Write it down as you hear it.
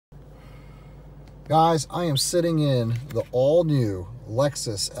Guys, I am sitting in the all-new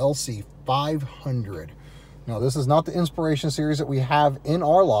Lexus LC 500. Now, this is not the Inspiration series that we have in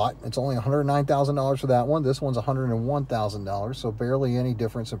our lot. It's only $109,000 for that one. This one's $101,000, so barely any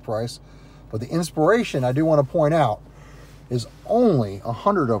difference in price. But the Inspiration, I do want to point out, is only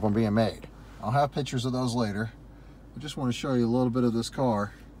 100 of them being made. I'll have pictures of those later. I just want to show you a little bit of this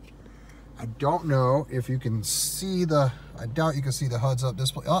car. I don't know if you can see I doubt you can see the HUDs-up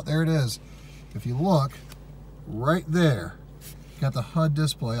display. Oh, there it is. If you look right there, got the HUD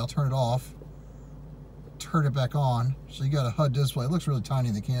display. I'll turn it off, turn it back on. So you got a HUD display. It looks really tiny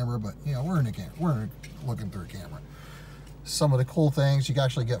in the camera, but you know, we're looking through a camera. Some of the cool things, you can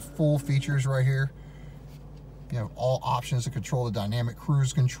actually get full features right here. You have all options to control the dynamic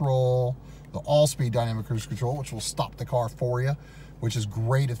cruise control, the all-speed dynamic cruise control, which will stop the car for you, which is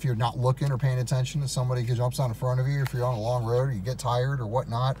great if you're not looking or paying attention to somebody who jumps on in front of you, if you're on a long road or you get tired or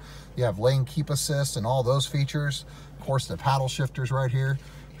whatnot. You have lane keep assist and all those features. Of course, the paddle shifters right here,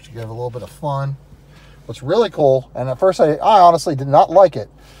 which you have a little bit of fun. What's really cool, and at first I honestly did not like it,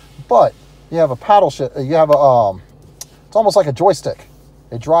 but you have a paddle shift, you have a, it's almost like a joystick.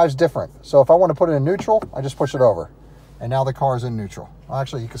 It drives different. So if I want to put it in neutral, I just push it over. And now the car is in neutral.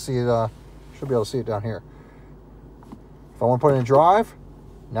 Actually, you can see it, should be able to see it down here. If I want to put it in drive,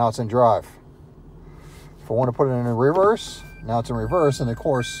 now it's in drive. If I want to put it in reverse, now it's in reverse. And of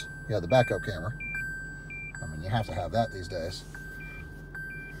course, you have the backup camera. I mean, you have to have that these days.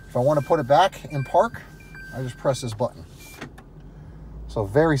 If I want to put it back in park, I just press this button. So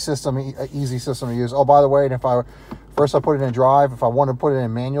very easy system to use. Oh, by the way, and first I put it in drive. If I want to put it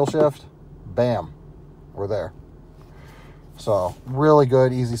in manual shift, bam, we're there. So really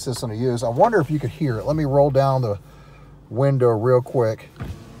good, easy system to use. I wonder if you could hear it. Let me roll down the window real quick.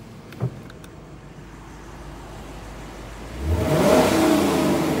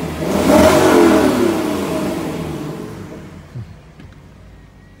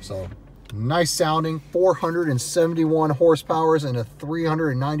 So nice sounding, 471 horsepower and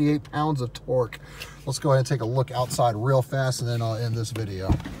 398 pounds of torque. Let's go ahead and take a look outside real fast and then I'll end this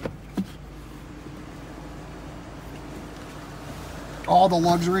video. All the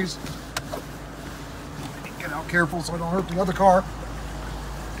luxuries. Get out careful so I don't hurt the other car.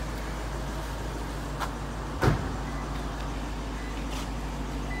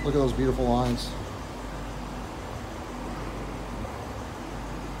 Look at those beautiful lines.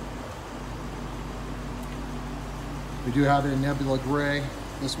 We do have it in Nebula Gray.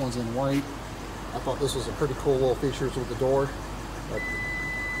 This one's in white. I thought this was a pretty cool little features with the door. But,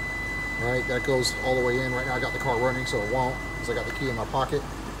 right, that goes all the way in. Right now I got the car running, so it won't, because I got the key in my pocket.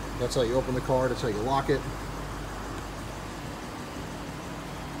 That's how you open the car, that's how you lock it.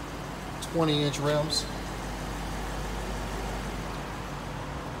 20-inch rims.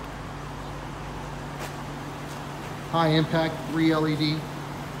 High impact 3 LED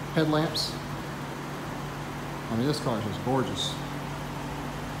headlamps. I mean, this car is just gorgeous.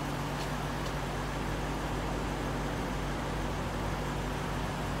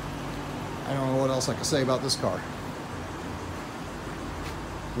 I don't know what else I can say about this car.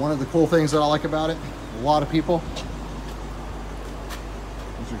 One of the cool things that I like about it, a lot of people,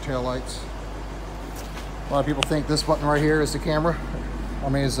 these are tail lights. A lot of people think this button right here is the camera. I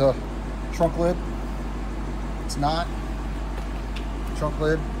mean, it's a trunk lid. It's not. The trunk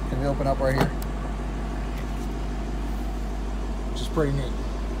lid can be opened up right here, which is pretty neat.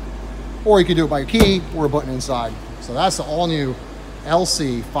 Or you can do it by a key or a button inside. So that's the all-new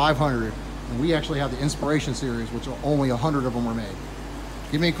LC 500. And we actually have the Inspiration series, which only 100 of them were made.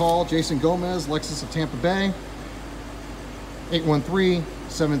 Give me a call, Jason Gomez, Lexus of Tampa Bay,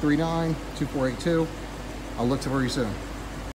 813-739-2482. I'll look to you soon.